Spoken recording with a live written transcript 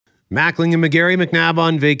Mackling and McGarry McNabb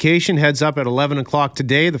on vacation. Heads up at 11 o'clock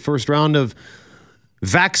today. The first round of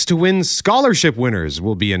Vax to Win scholarship winners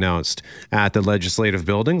will be announced at the Legislative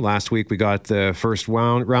Building. Last week we got the first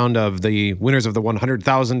round of the winners of the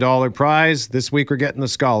 $100,000 prize. This week we're getting the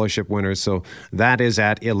scholarship winners, so that is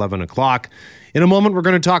at 11 o'clock. In a moment we're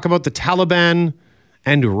going to talk about the Taliban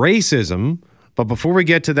and racism, but before we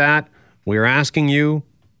get to that, we're asking you,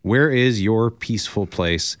 where is your peaceful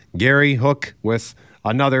place? Gary Hook with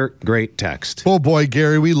another great text. Oh boy,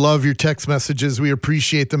 Gary, we love your text messages. We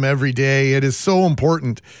appreciate them every day. It is so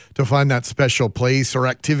important to find that special place or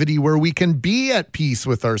activity where we can be at peace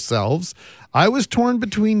with ourselves. I was torn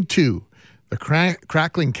between two. The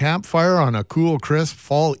crackling campfire on a cool, crisp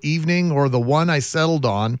fall evening, or the one I settled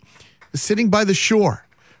on is sitting by the shore,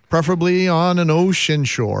 preferably on an ocean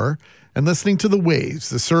shore, and listening to the waves,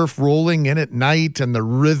 the surf rolling in at night, and the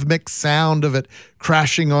rhythmic sound of it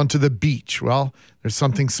crashing onto the beach. Well, there's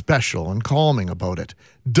something special and calming about it.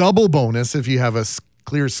 Double bonus if you have a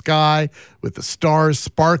clear sky with the stars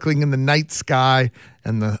sparkling in the night sky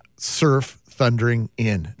and the surf thundering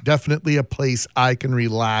in. Definitely a place I can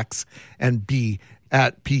relax and be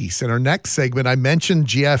at peace. In our next segment, I mentioned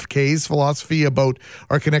GFK's philosophy about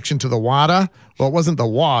our connection to the water. Well, it wasn't the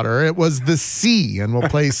water, it was the sea. And we'll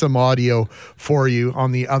play some audio for you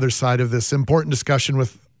on the other side of this important discussion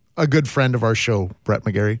with a good friend of our show, Brett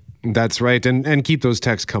McGarry. That's right. And keep those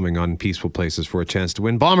texts coming on Peaceful Places for a chance to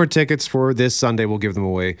win Bomber tickets for this Sunday. We'll give them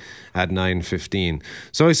away at 9:15.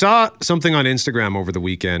 So I saw something on Instagram over the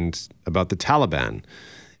weekend about the Taliban,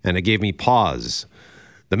 and it gave me pause.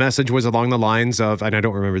 The message was along the lines of, and I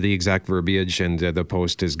don't remember the exact verbiage, and the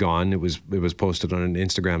post is gone. It was posted on an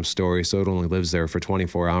Instagram story, so it only lives there for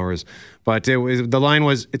 24 hours. But the line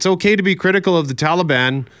was, "It's okay to be critical of the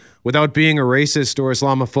Taliban without being a racist or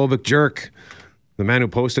Islamophobic jerk." The man who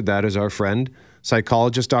posted that is our friend,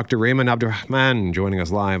 psychologist Dr. Rehman Abdulrehman, joining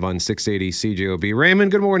us live on 680 CJOB.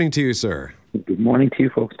 Rehman, good morning to you, sir. Good morning to you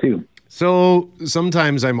folks, too. So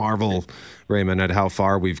sometimes I marvel, Rehman, at how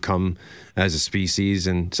far we've come as a species,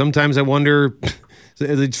 and sometimes I wonder,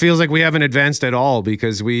 it feels like we haven't advanced at all,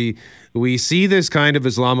 because we see this kind of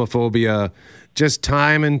Islamophobia just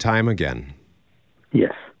time and time again.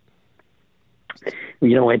 Yes.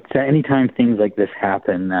 You know, anytime things like this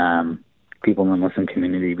happen, people in the Muslim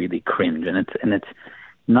community really cringe, and it's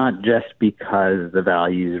not just because the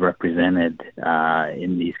values represented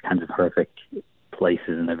in these kinds of horrific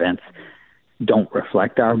places and events don't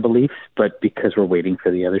reflect our beliefs, but because we're waiting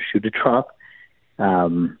for the other shoe to drop.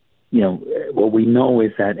 What we know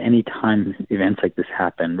is that any time events like this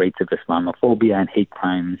happen, rates of Islamophobia and hate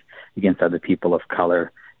crimes against other people of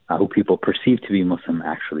color who people perceive to be Muslim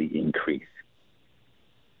actually increase.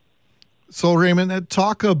 So, Raymond,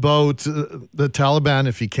 talk about the Taliban,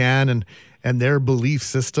 if you can, and their belief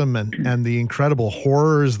system and the incredible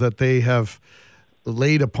horrors that they have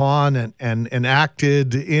laid upon and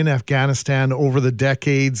enacted in Afghanistan over the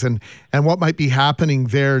decades, and what might be happening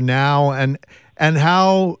there now, and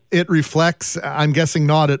how it reflects, I'm guessing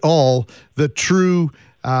not at all, the true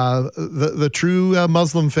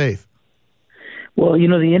Muslim faith. Well, you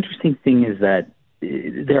know, the interesting thing is that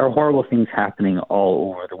there are horrible things happening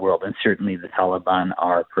all over the world, and certainly the Taliban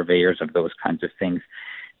are purveyors of those kinds of things.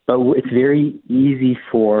 But it's very easy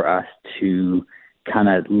for us to kind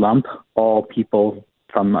of lump all people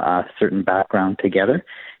from a certain background together.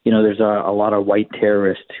 You know, there's a lot of white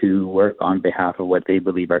terrorists who work on behalf of what they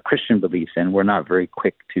believe are Christian beliefs, and we're not very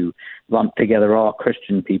quick to lump together all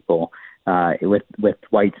Christian people with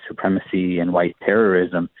white supremacy and white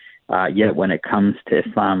terrorism. Yet when it comes to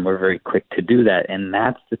Islam, we're very quick to do that, and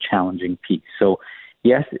that's the challenging piece. So,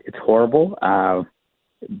 yes, it's horrible,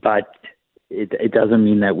 but it doesn't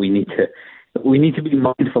mean that we need to be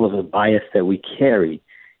mindful of the bias that we carry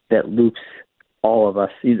that loops all of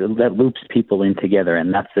us, that loops people in together,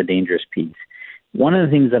 and that's the dangerous piece. One of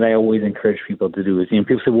the things that I always encourage people to do is,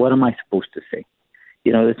 people say, "What am I supposed to say?"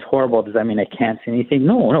 You know, it's horrible. Does that mean I can't say anything?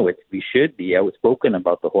 No, we should be outspoken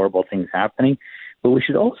about the horrible things happening. But we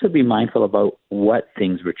should also be mindful about what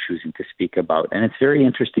things we're choosing to speak about. And it's very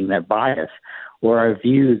interesting that bias, or our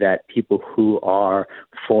view that people who are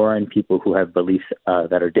foreign, people who have beliefs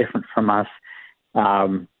that are different from us,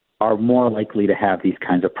 are more likely to have these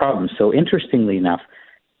kinds of problems. So interestingly enough,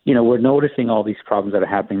 you know, we're noticing all these problems that are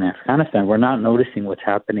happening in Afghanistan. We're not noticing what's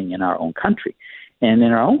happening in our own country. And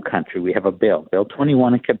in our own country, we have a Bill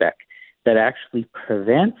 21 in Quebec, that actually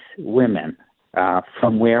prevents women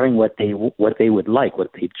from wearing what they would like,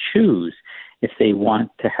 what they choose, if they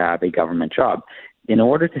want to have a government job. In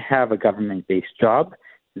order to have a government-based job,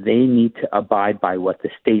 they need to abide by what the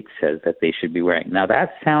state says that they should be wearing. Now,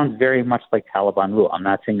 that sounds very much like Taliban rule. I'm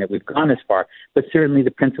not saying that we've gone as far, but certainly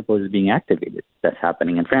the principle is being activated. That's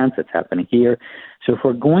happening in France. That's happening here. So if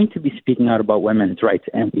we're going to be speaking out about women's rights,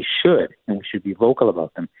 and we should be vocal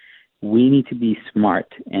about them, we need to be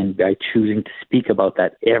smart, and by choosing to speak about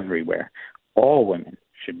that everywhere, all women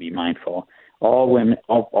should be mindful. All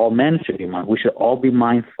men should be mindful. We should all be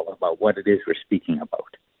mindful about what it is we're speaking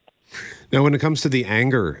about. Now, when it comes to the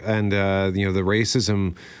anger and the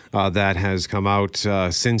racism that has come out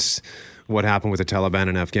since what happened with the Taliban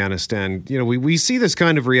in Afghanistan, we see this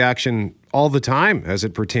kind of reaction all the time as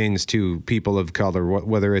it pertains to people of color,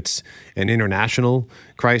 whether it's an international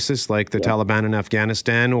crisis like the Taliban in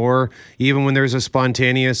Afghanistan, or even when there's a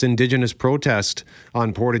spontaneous indigenous protest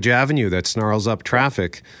on Portage Avenue that snarls up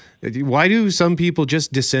traffic. Why do some people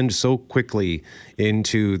just descend so quickly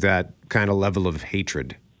into that kind of level of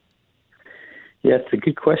hatred? Yeah, it's a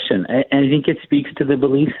good question. And I think it speaks to the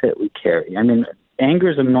beliefs that we carry. I mean, anger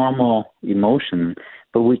is a normal emotion,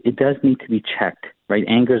 but it does need to be checked, right?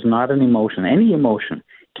 Anger is not an emotion. Any emotion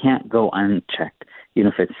can't go unchecked.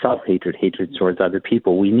 If it's self-hatred, hatred towards other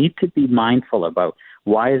people, we need to be mindful about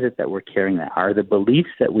why is it that we're carrying that? Are the beliefs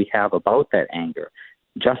that we have about that anger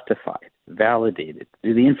justified, validated?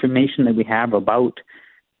 Is the information that we have about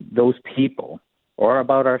those people or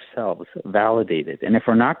about ourselves validated? And if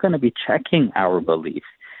we're not going to be checking our beliefs,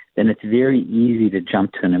 then it's very easy to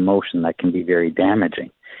jump to an emotion that can be very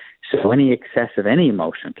damaging. So any excess of any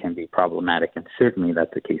emotion can be problematic, and certainly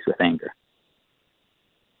that's the case with anger.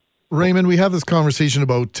 Rehman, we have this conversation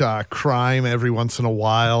about crime every once in a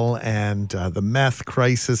while, and the meth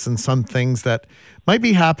crisis and some things that might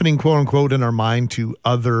be happening, quote unquote, in our mind to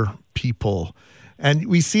other people. And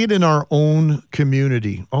we see it in our own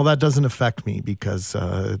community. Oh, that doesn't affect me because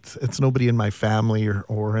it's nobody in my family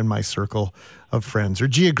or in my circle of friends. Or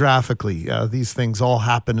geographically, these things all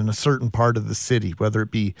happen in a certain part of the city, whether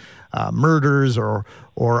it be murders or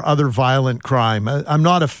other violent crime. I'm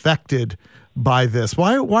not affected by this.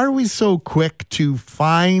 Why are we so quick to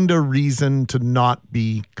find a reason to not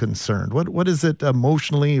be concerned? What is it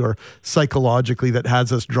emotionally or psychologically that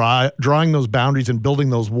has us drawing those boundaries and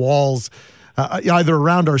building those walls either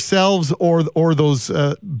around ourselves or those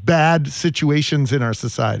bad situations in our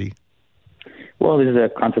society? Well, there's a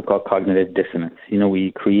concept called cognitive dissonance.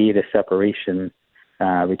 We create a separation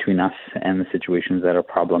between us and the situations that are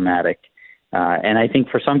problematic. And I think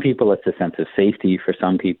for some people, it's a sense of safety. For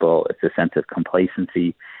some people, it's a sense of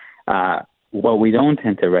complacency. What we don't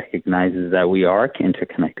tend to recognize is that we are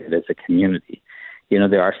interconnected as a community.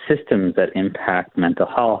 There are systems that impact mental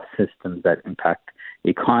health, systems that impact the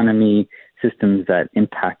economy, systems that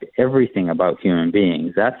impact everything about human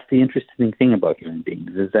beings. That's the interesting thing about human beings,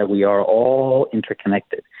 is that we are all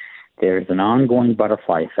interconnected. There's an ongoing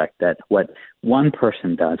butterfly effect that what one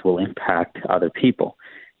person does will impact other people.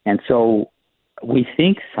 And so we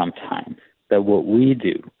think sometimes that what we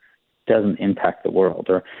do doesn't impact the world,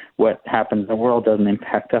 or what happens in the world doesn't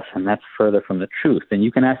impact us, and that's further from the truth. And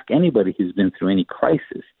you can ask anybody who's been through any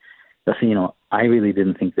crisis, they'll say, I really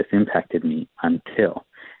didn't think this impacted me until.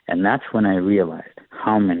 And that's when I realized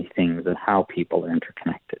how many things and how people are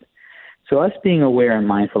interconnected. So us being aware and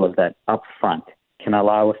mindful of that up front can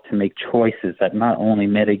allow us to make choices that not only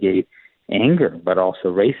mitigate anger, but also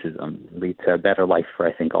racism, lead to a better life for,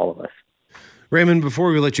 I think, all of us. Rehman,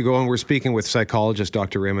 before we let you go on, we're speaking with psychologist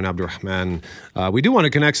Dr. Rehman Abdulrehman. We do want to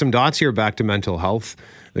connect some dots here back to mental health,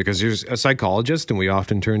 because you're a psychologist and we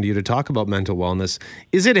often turn to you to talk about mental wellness.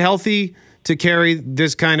 Is it healthy to carry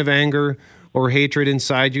this kind of anger or hatred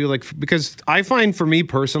inside you? Because I find, for me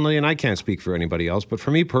personally, and I can't speak for anybody else, but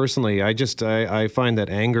for me personally, I find that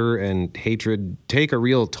anger and hatred take a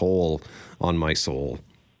real toll on my soul.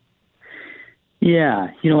 Yeah,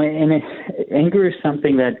 and anger is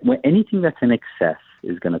something that anything that's in excess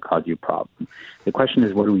is going to cause you problems. The question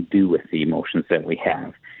is, what do we do with the emotions that we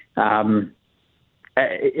have?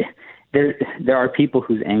 There are people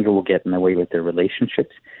whose anger will get in the way with their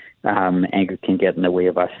relationships. Anger can get in the way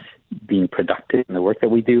of us being productive in the work that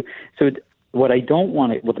we do. So the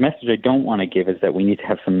message I don't want to give is that we need to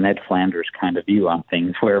have some Ned Flanders kind of view on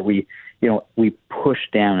things where we push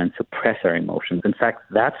down and suppress our emotions. In fact,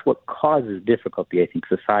 that's what causes difficulty, I think,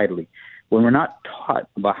 societally. When we're not taught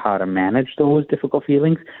about how to manage those difficult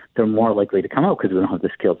feelings, they're more likely to come out because we don't have the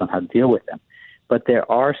skills on how to deal with them. But there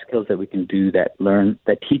are skills that we can do that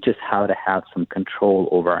teach us how to have some control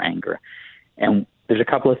over our anger. And there's a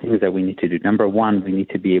couple of things that we need to do. Number one, we need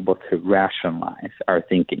to be able to rationalize our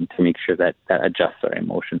thinking to make sure that adjusts our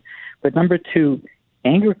emotion. But number two,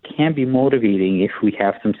 anger can be motivating if we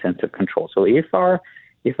have some sense of control. So if our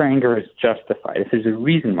if our anger is justified, if there's a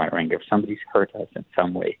reason why we're angry, if somebody's hurt us in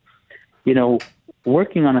some way,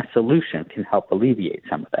 working on a solution can help alleviate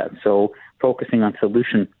some of that. So focusing on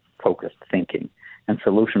solution-focused thinking and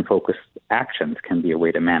solution-focused actions can be a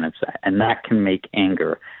way to manage that. And that can make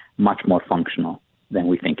anger much more functional than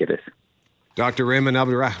we think it is. Dr. Rehman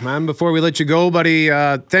Abdulrehman, before we let you go, buddy,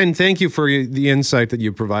 thank you for the insight that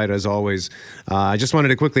you provide, as always. I just wanted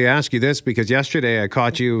to quickly ask you this, because yesterday I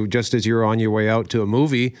caught you just as you were on your way out to a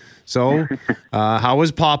movie. So how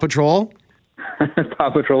was Paw Patrol? Paw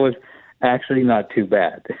Patrol was actually not too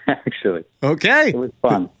bad, actually. Okay. It was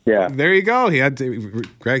fun, yeah. There you go.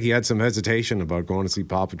 Greg had some hesitation about going to see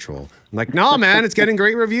Paw Patrol. I'm like, no, man, it's getting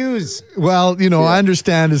great reviews. Well, I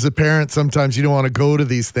understand as a parent sometimes you don't want to go to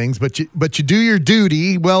these things, but you do your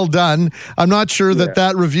duty. Well done. I'm not sure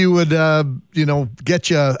that review would,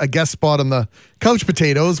 get you a guest spot on the Couch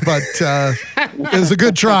Potatoes, but it was a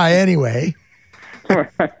good try anyway.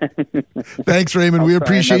 Thanks, Raymond. We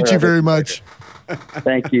appreciate you very much.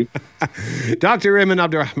 Thank you. Dr. Rehman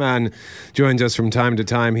Abdulrehman joins us from time to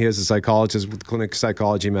time. He is a psychologist with Clinic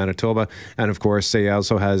Psychology Manitoba. And of course, he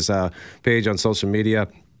also has a page on social media,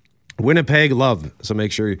 Winnipeg Love. So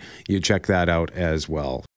make sure you check that out as well.